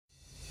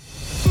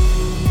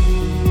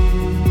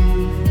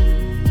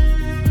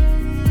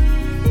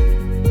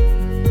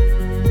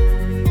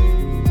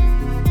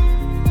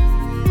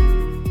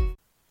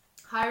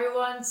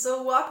everyone,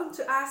 so welcome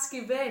to Ask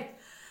Yvette.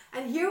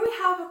 And here we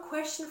have a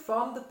question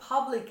from the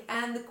public,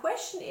 and the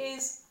question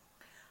is,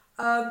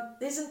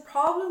 there's a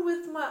problem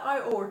with my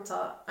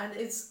aorta and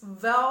it's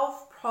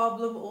valve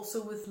problem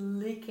also with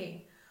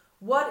leaking.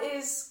 What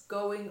is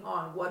going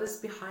on? What is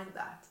behind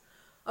that?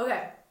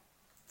 Okay,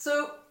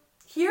 so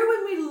here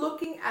when we're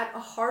looking at a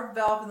heart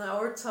valve in the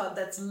aorta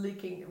that's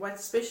leaking, right,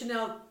 especially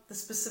now the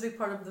specific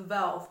part of the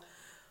valve,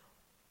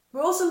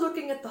 we're also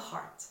looking at the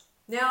heart.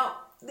 Now,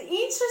 the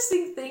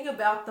interesting thing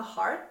about the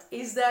heart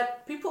is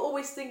that people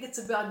always think it's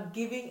about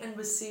giving and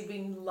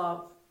receiving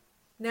love.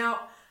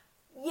 Now,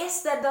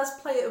 yes, that does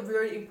play a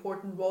very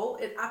important role.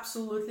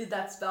 Absolutely,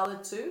 that's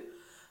valid too.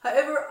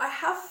 However, I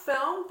have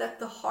found that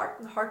the heart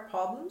and heart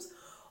problems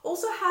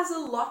also has a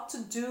lot to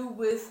do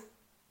with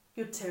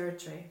your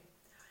territory,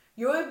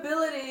 your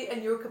ability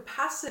and your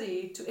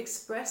capacity to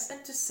express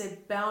and to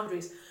set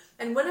boundaries.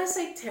 And when I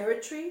say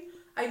territory,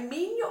 I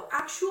mean your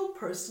actual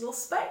personal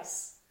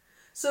space.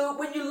 So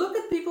when you look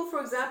at people, for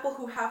example,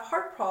 who have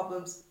heart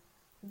problems,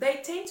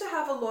 they tend to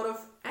have a lot of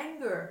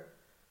anger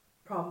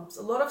problems,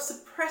 a lot of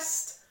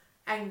suppressed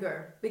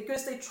anger,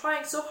 because they're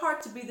trying so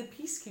hard to be the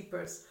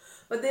peacekeepers.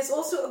 But there's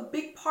also a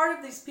big part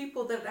of these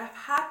people that have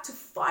had to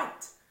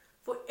fight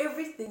for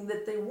everything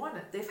that they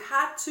wanted. They've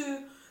had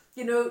to,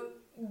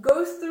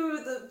 jump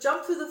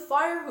through the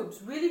fire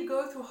hoops, really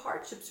go through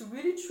hardships to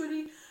really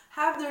truly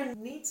have their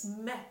needs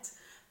met,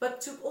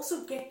 but to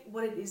also get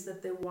what it is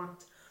that they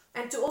want.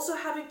 And to also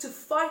having to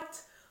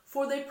fight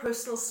for their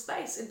personal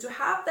space and to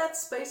have that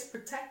space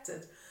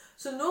protected.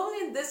 So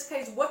normally in this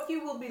case, what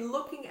you will be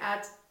looking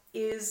at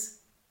is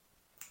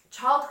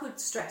childhood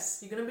stress.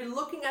 You're going to be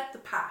looking at the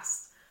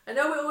past. I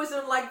know we always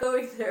don't like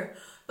going there,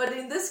 but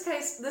in this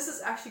case, this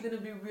is actually going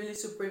to be really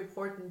super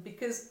important,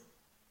 because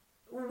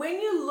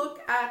when you look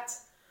at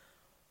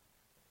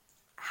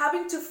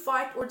having to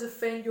fight or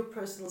defend your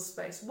personal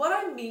space, what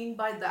I mean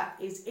by that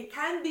is it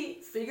can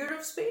be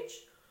figurative speech,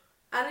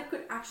 and it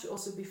could actually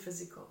also be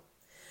physical.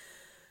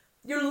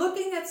 You're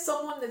looking at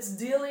someone that's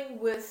dealing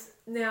with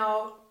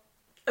now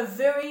a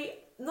very,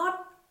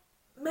 not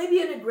maybe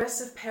an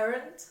aggressive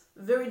parent,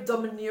 very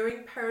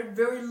domineering parent,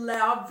 very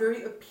loud,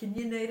 very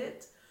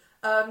opinionated,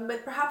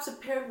 but perhaps a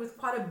parent with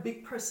quite a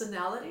big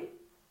personality.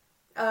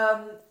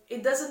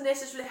 It doesn't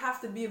necessarily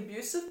have to be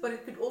abusive, but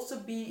it could also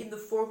be in the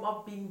form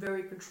of being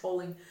very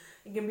controlling.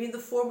 It can be in the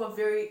form of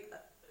a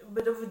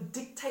bit of a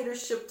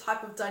dictatorship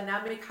type of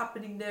dynamic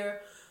happening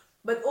there.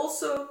 But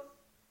also,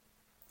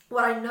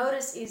 what I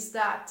notice is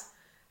that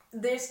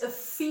there's a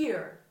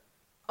fear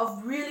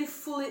of really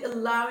fully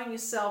allowing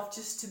yourself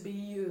just to be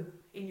you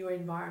in your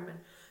environment.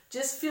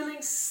 Just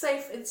feeling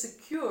safe and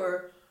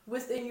secure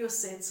within your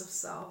sense of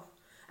self.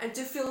 And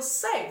to feel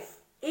safe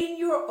in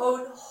your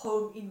own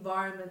home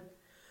environment.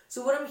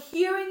 So what I'm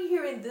hearing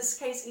here in this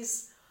case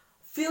is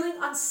feeling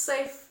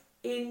unsafe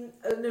in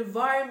an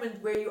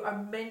environment where you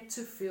are meant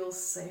to feel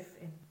safe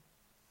in.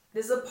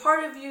 There's a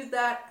part of you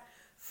that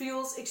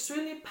feels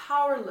extremely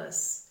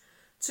powerless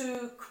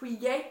to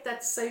create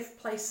that safe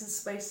place and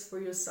space for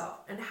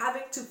yourself and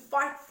having to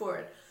fight for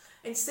it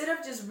instead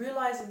of just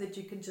realizing that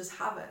you can just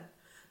have it.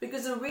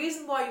 Because the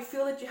reason why you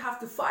feel that you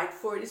have to fight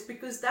for it is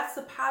because that's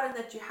the pattern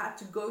that you had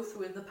to go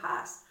through in the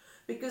past,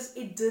 because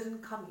it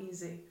didn't come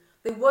easy.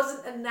 There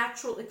wasn't a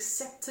natural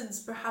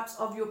acceptance perhaps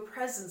of your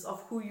presence,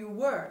 of who you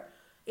were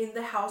in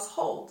the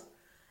household,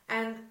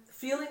 and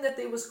feeling that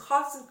there was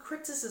constant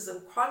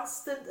criticism,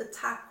 constant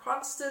attack,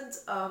 constant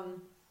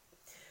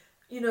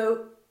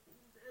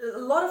a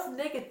lot of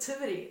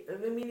negativity.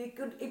 I mean,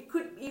 it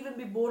could even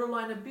be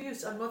borderline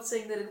abuse. I'm not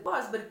saying that it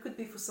was, but it could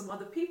be for some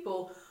other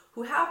people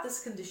who have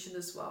this condition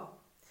as well.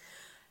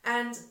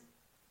 And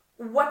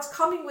what's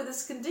coming with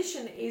this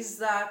condition is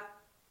that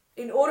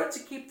in order to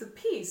keep the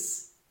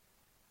peace,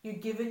 you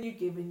give and you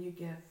give and you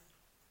give.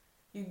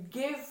 You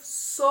give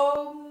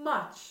so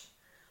much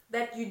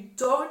that you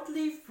don't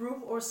leave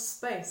room or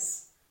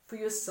space for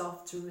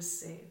yourself to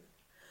receive,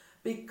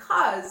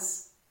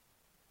 because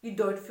you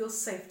don't feel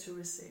safe to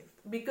receive.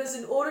 Because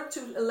in order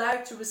to allow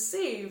you to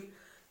receive,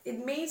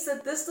 it means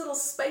that this little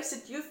space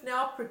that you've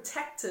now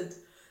protected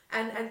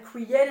and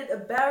created a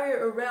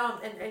barrier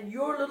around, and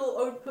your little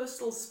own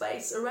personal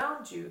space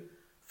around you,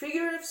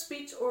 figurative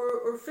speech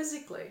or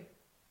physically,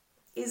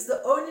 is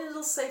the only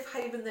little safe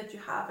haven that you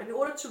have. In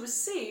order to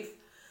receive,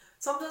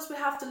 sometimes we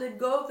have to let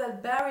go of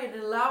that barrier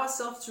and allow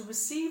ourselves to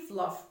receive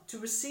love, to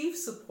receive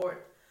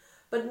support.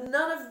 But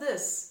none of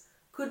this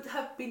could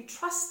have been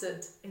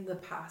trusted in the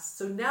past.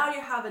 So now you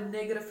have a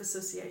negative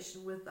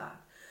association with that.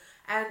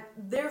 And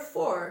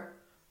therefore,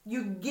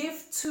 you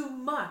give too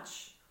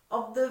much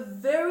of the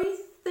very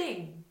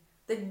thing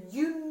that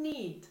you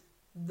need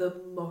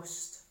the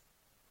most.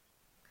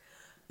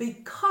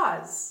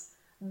 Because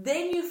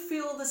then you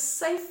feel the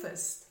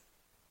safest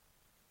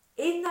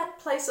in that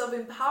place of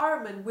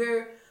empowerment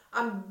where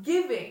I'm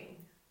giving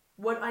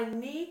what I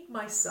need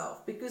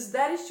myself, because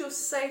that is your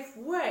safe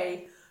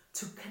way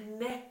to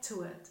connect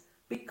to it.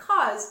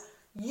 Because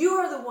you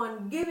are the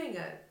one giving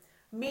it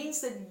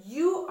means that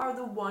you are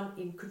the one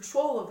in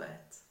control of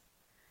it.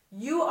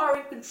 You are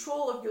in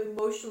control of your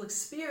emotional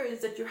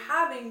experience that you're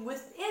having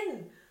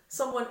within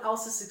someone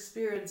else's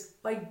experience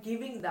by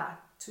giving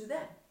that to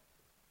them.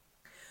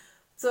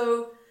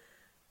 So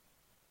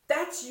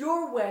that's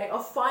your way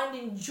of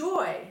finding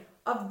joy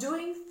of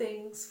doing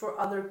things for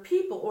other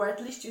people, or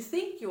at least you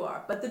think you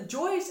are. But the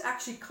joy is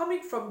actually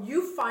coming from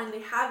you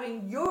finally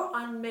having your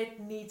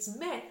unmet needs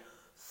met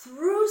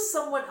through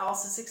someone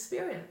else's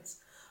experience.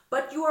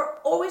 But you are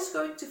always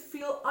going to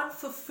feel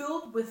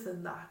unfulfilled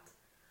within that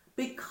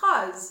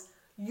because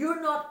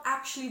you're not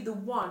actually the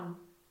one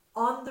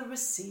on the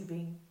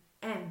receiving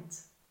end.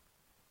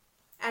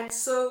 And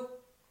so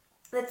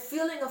that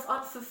feeling of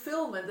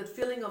unfulfillment, that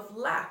feeling of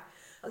lack,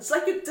 it's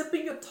like you're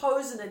dipping your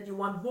toes in it. You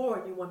want more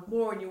and you want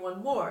more and you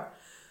want more.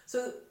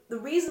 So the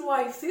reason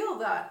why you feel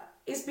that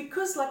is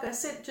because, like I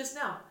said just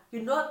now,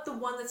 you're not the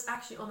one that's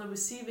actually on the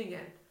receiving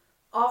end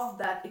of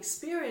that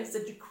experience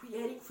that you're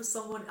creating for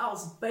someone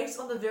else based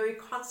on the very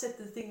concept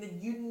and thing that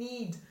you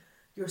need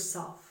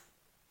yourself.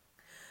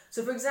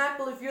 So for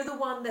example, if you're the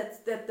one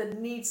that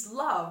needs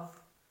love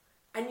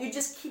and you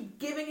just keep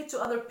giving it to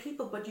other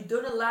people but you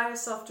don't allow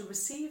yourself to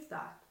receive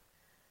that,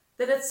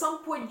 then at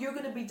some point you're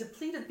going to be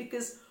depleted,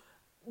 because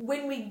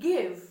when we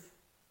give,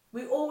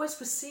 we always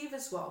receive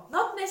as well.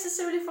 Not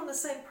necessarily from the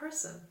same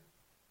person.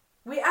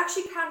 We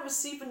actually can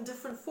receive in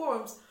different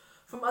forms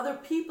from other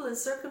people and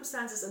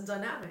circumstances and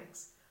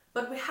dynamics.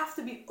 But we have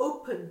to be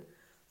open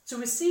to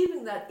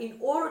receiving that in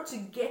order to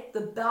get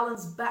the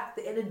balance back,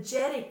 the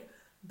energetic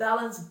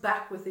balance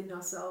back within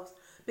ourselves.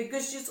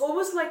 Because it's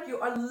almost like you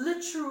are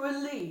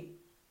literally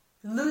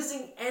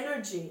losing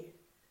energy.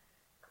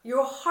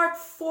 Your heart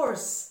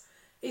force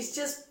is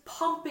just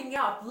pumping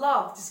out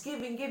love, just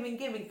giving, giving,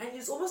 giving. And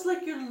it's almost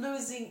like you're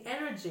losing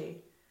energy.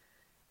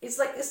 It's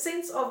like a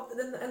sense of,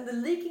 and the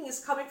leaking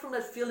is coming from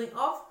that feeling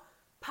of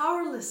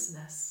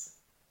powerlessness.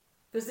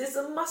 Because there's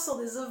a muscle,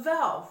 there's a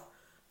valve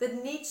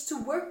that needs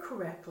to work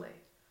correctly.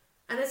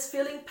 And it's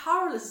feeling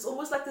powerless. It's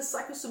almost like the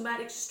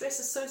psychosomatic stress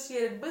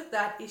associated with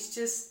that is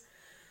just,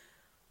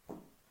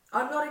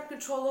 I'm not in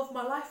control of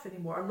my life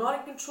anymore. I'm not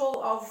in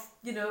control of,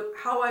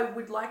 how I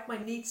would like my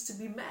needs to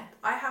be met.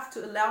 I have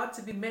to allow it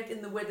to be met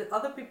in the way that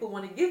other people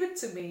want to give it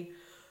to me,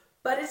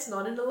 but it's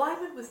not in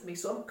alignment with me.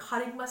 So I'm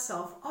cutting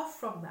myself off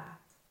from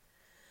that.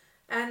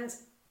 And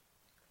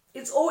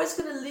it's always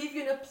going to leave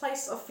you in a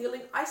place of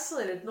feeling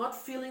isolated, not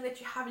feeling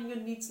that you're having your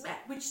needs met,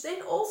 which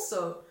then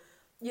also,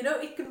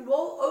 it can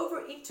roll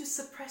over into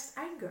suppressed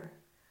anger.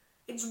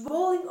 It's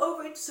rolling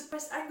over into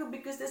suppressed anger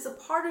because there's a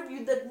part of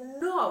you that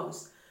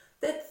knows,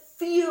 that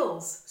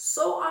feels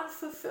so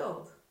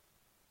unfulfilled.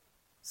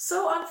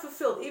 So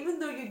unfulfilled, even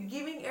though you're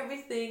giving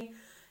everything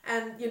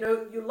and,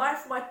 your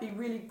life might be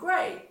really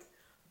great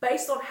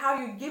based on how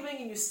you're giving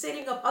and you're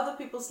setting up other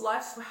people's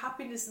lives for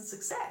happiness and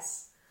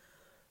success.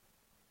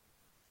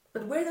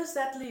 But where does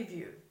that leave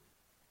you?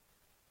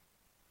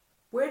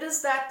 Where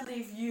does that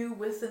leave you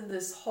within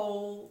this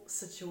whole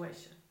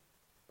situation?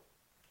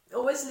 It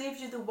always leaves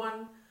you the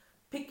one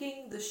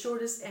picking the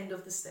shortest end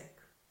of the stick.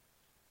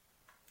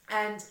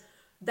 And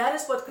that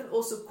is what can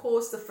also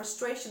cause the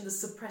frustration, the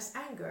suppressed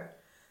anger.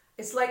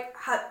 It's like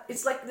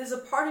there's a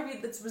part of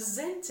you that's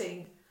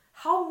resenting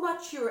how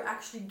much you're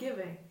actually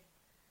giving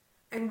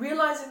and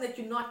realizing that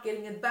you're not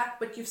getting it back,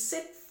 but you've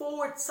set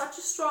forward such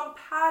a strong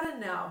pattern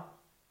now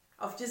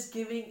of just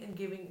giving and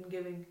giving and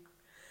giving.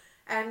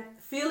 And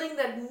feeling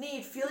that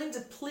need, feeling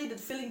depleted,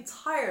 feeling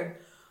tired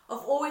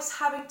of always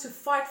having to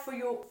fight for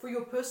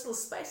your personal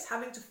space,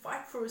 having to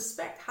fight for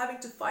respect, having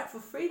to fight for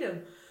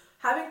freedom,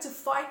 having to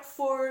fight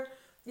for,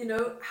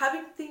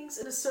 having things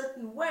in a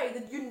certain way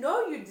that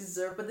you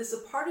deserve, but there's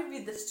a part of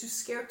you that's too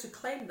scared to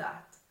claim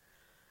that.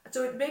 And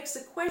so it makes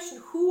the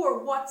question, who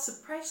or what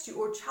suppressed you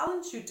or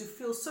challenged you to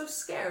feel so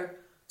scared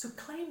to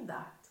claim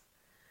that?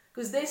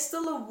 Because there's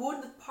still a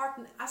wounded part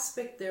and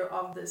aspect there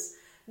of this.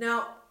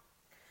 Now,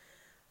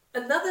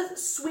 another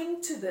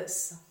swing to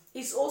this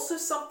is also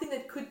something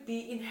that could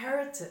be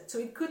inherited. So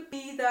it could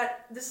be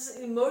that this is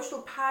an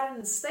emotional pattern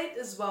and state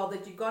as well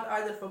that you got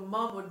either from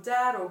mom or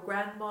dad or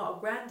grandma or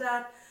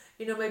granddad.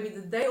 Maybe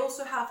that they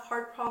also have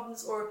heart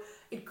problems, or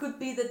it could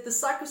be that the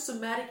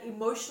psychosomatic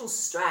emotional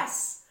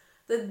stress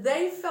that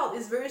they felt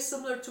is very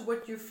similar to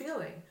what you're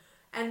feeling.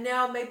 And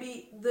now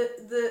maybe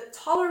the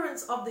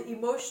tolerance of the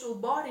emotional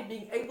body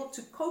being able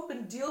to cope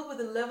and deal with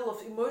the level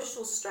of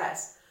emotional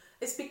stress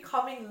is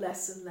becoming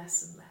less and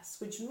less and less,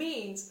 which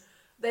means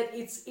that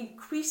it's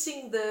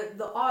increasing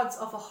the odds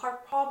of a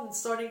heart problem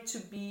starting to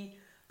be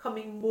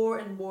becoming more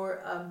and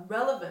more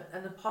relevant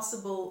and a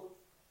possible,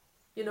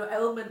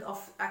 element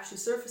of actually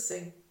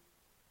surfacing.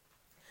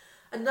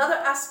 Another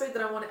aspect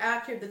that I want to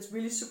add here that's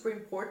really super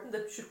important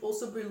that should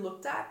also be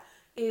looked at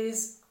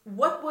is,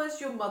 what was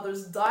your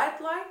mother's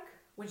diet like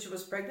when she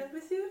was pregnant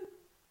with you?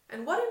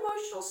 And what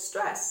emotional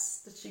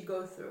stress did she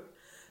go through?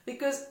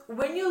 Because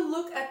when you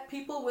look at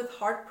people with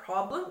heart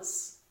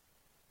problems,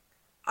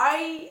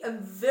 I am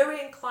very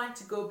inclined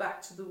to go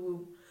back to the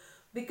womb,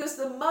 because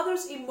the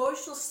mother's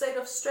emotional state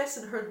of stress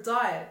and her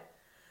diet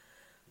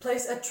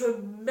plays a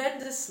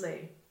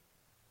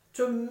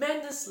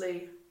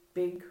tremendously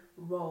big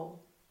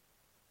role.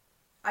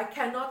 I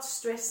cannot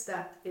stress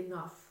that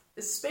enough,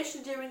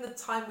 especially during the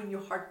time when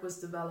your heart was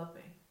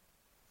developing.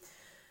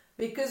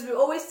 Because we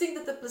always think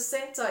that the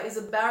placenta is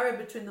a barrier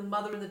between the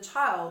mother and the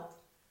child,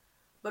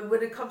 but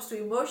when it comes to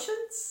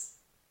emotions,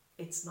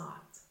 it's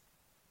not.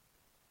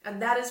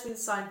 And that has been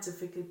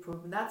scientifically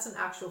proven. That's an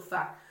actual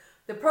fact.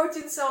 The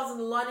protein cells in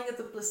the lining of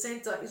the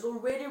placenta is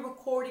already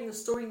recording and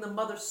storing the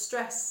mother's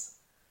stress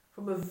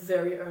from a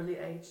very early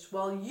age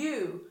while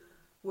you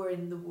were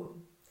in the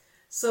womb.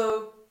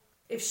 So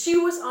if she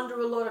was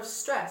under a lot of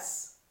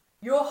stress,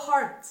 your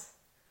heart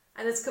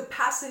and its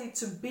capacity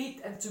to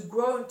beat and to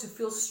grow and to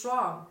feel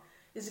strong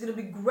is going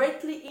to be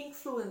greatly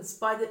influenced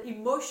by the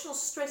emotional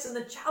stress and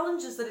the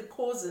challenges that it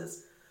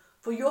causes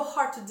for your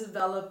heart to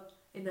develop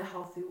in a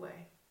healthy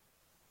way.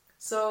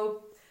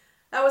 So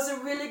that was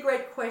a really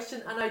great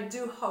question, and I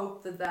do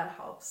hope that that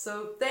helps.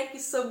 So thank you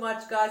so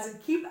much, guys,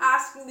 and keep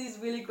asking these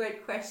really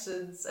great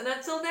questions. And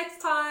until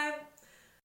next time,